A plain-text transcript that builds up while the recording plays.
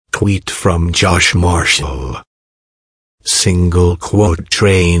tweet from Josh Marshall. Single quote: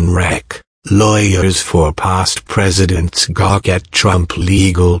 train wreck. Lawyers for past presidents gawk at Trump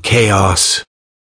legal chaos.